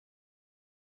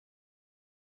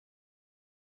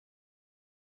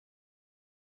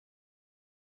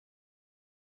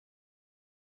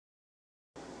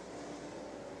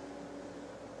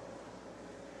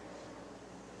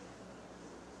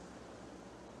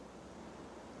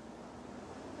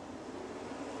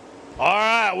All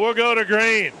right, we'll go to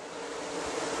green.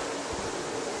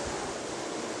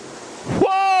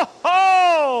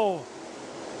 Whoa!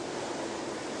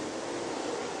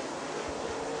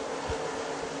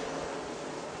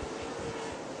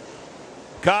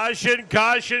 Caution,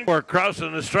 caution. We're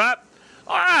crossing the stripe.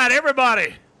 All right,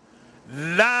 everybody.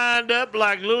 Lined up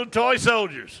like little toy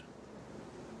soldiers.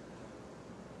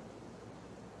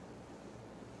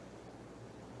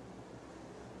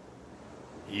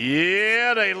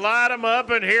 Yeah, they light them up,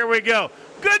 and here we go.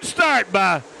 Good start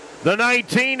by the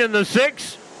 19 and the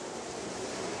 6.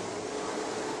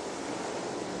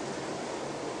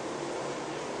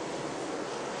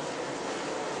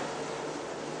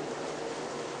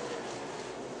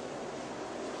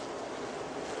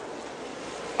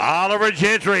 Oliver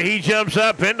Gentry, he jumps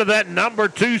up into that number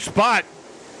 2 spot.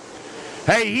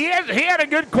 Hey, he had a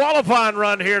good qualifying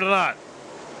run here tonight.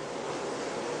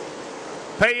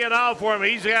 Paying off for him.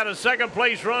 He's got a second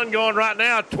place run going right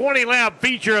now. 20-lap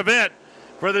feature event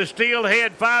for the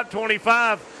Steelhead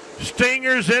 525.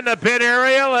 Stingers in the pit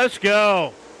area. Let's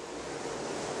go.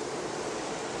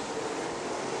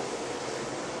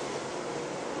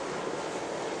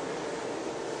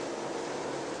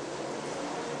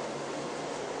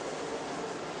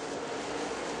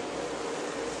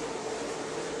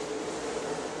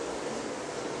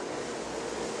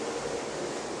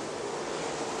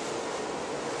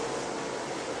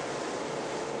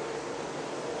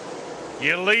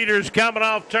 Your leaders coming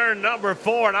off turn number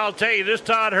 4, and I'll tell you, this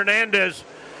Todd Hernandez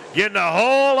getting a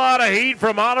whole lot of heat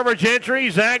from Oliver Gentry,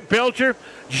 Zach Pilcher,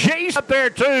 Jace up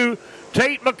there too,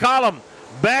 Tate McCollum,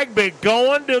 Bagby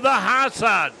going to the high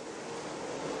side.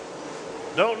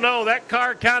 Don't know, that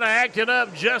car kind of acting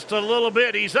up just a little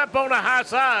bit. He's up on the high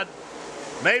side.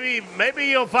 Maybe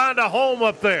he'll find a home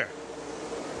up there.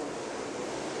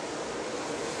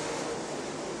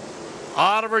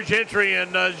 Oliver Gentry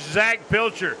and Zach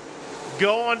Pilcher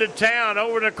going to town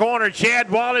over the corner. Chad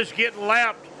Wallace getting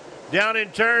lapped down in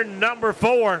turn number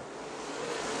 4.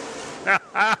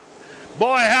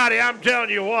 Boy, howdy, I'm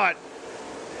telling you what.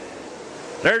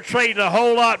 They're trading a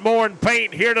whole lot more in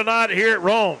paint here tonight here at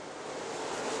Rome.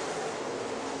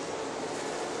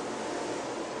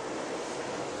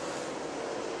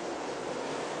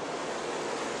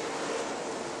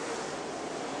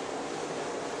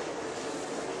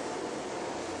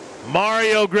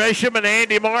 Mario Gresham and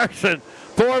Andy Marson.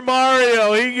 Poor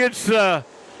Mario, he gets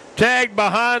tagged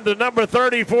behind the number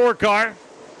 34 car.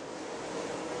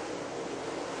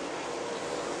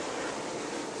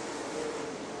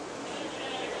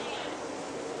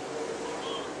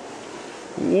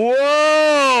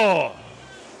 Whoa!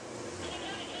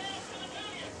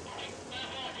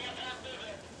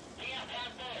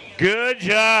 Good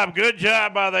job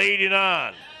by the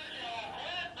 89.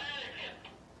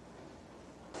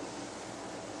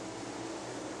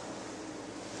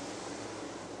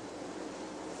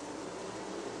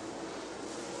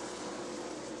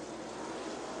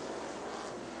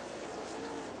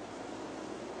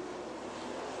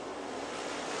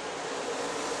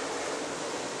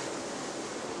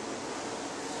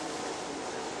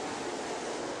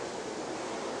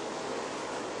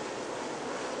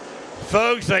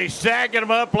 Folks, they stacking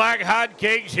them up like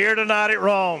hotcakes here tonight at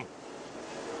Rome.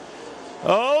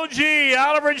 Oh, gee,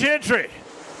 Oliver Gentry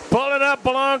pulling up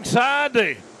alongside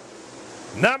the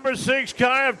number 6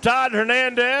 car of Todd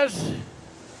Hernandez.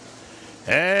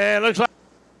 And looks like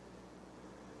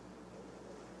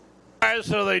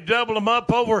so they double them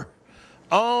up over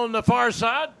on the far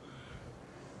side.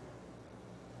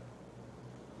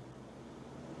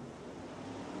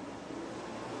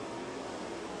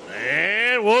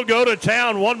 And we'll go to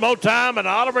town one more time and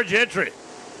Oliver Gentry.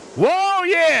 Whoa,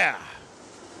 yeah.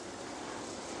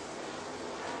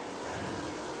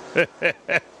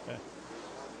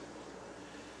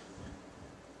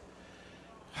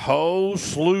 Whole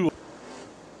slew.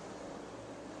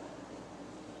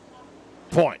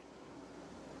 Point.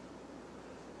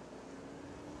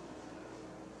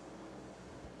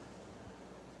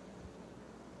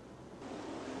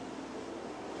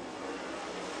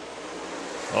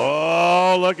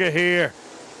 Oh, look at here.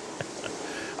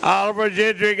 Oliver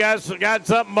Gentry got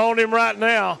something on him right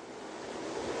now.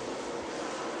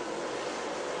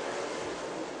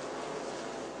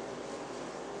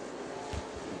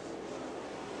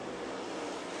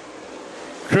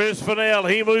 Chris Fennell,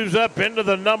 he moves up into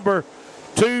the number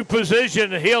 2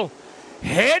 position. He'll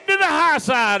head to the high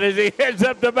side as he heads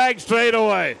up the back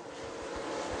straightaway.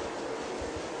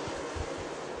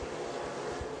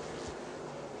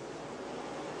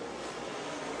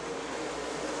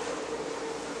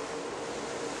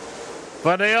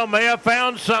 Fennell may have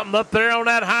found something up there on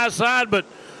that high side, but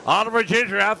Oliver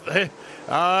Gentry,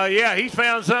 yeah, he's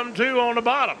found something too on the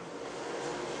bottom.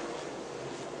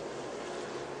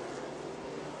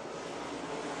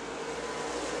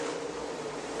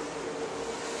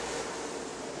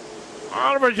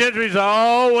 Oliver Gentry's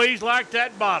always like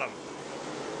that bottom.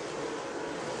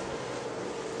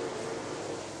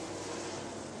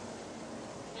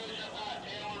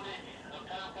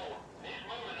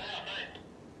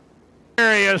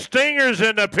 Area stingers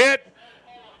in the pit.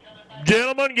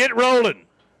 Gentlemen, get rolling.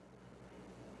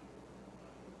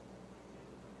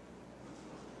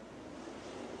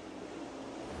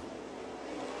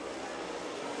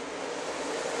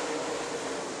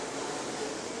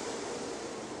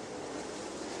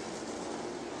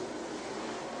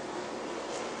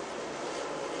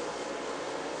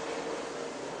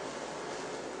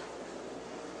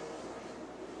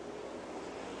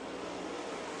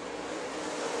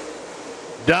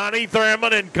 Donnie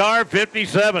Thurman in car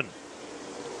 57.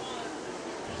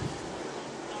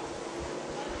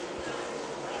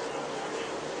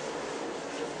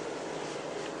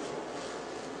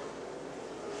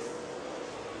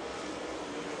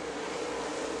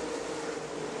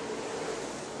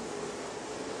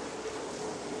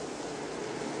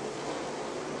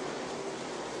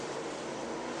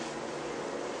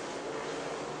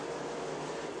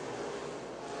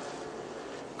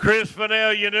 Chris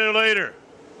Fennell, your new leader.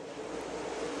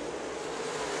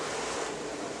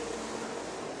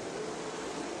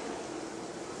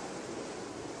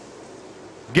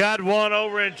 Got one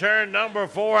over in turn number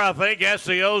 4, I think that's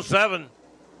the 07.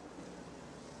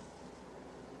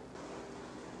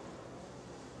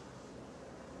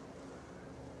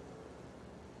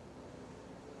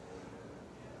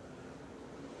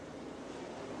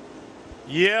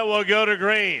 Yeah, we'll go to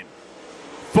green.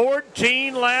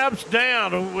 14 laps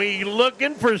down. We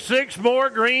looking for 6 more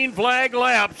green flag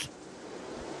laps.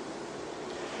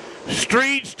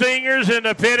 Street Stingers in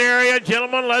the pit area.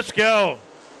 Gentlemen, let's go.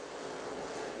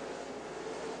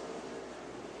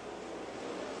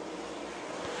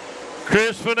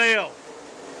 Chris Fennell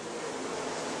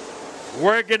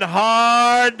working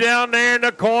hard down there in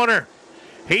the corner.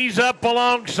 He's up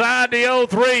alongside the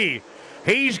 03.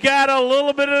 He's got a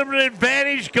little bit of an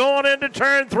advantage going into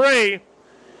turn 3.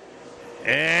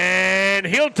 And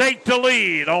he'll take the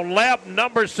lead on lap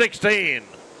number 16.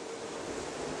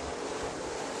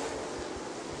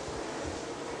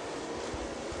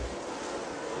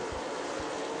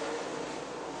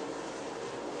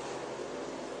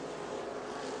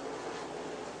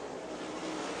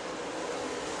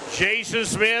 Jason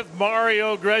Smith,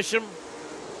 Mario Gresham,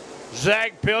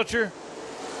 Zach Pilcher,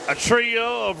 a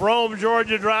trio of Rome,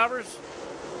 Georgia drivers,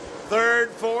 3rd,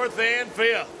 4th, and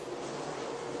 5th.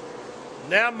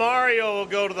 Now Mario will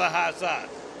go to the high side.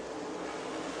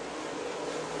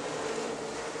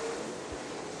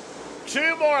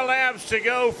 2 more laps to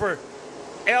go for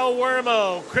El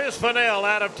Wermo, Chris Fennell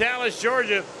out of Dallas,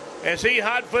 Georgia, as he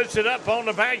hot foots it up on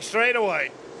the back straightaway.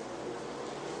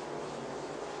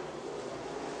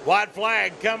 White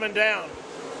flag coming down.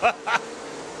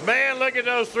 Man, look at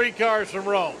those 3 cars from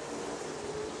Rome.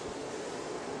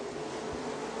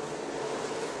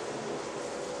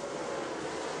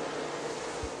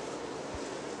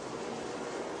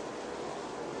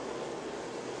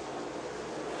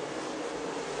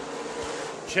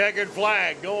 Checkered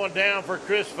flag going down for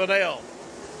Chris Fennell.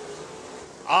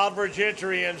 Oliver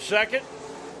Gentry in 2nd.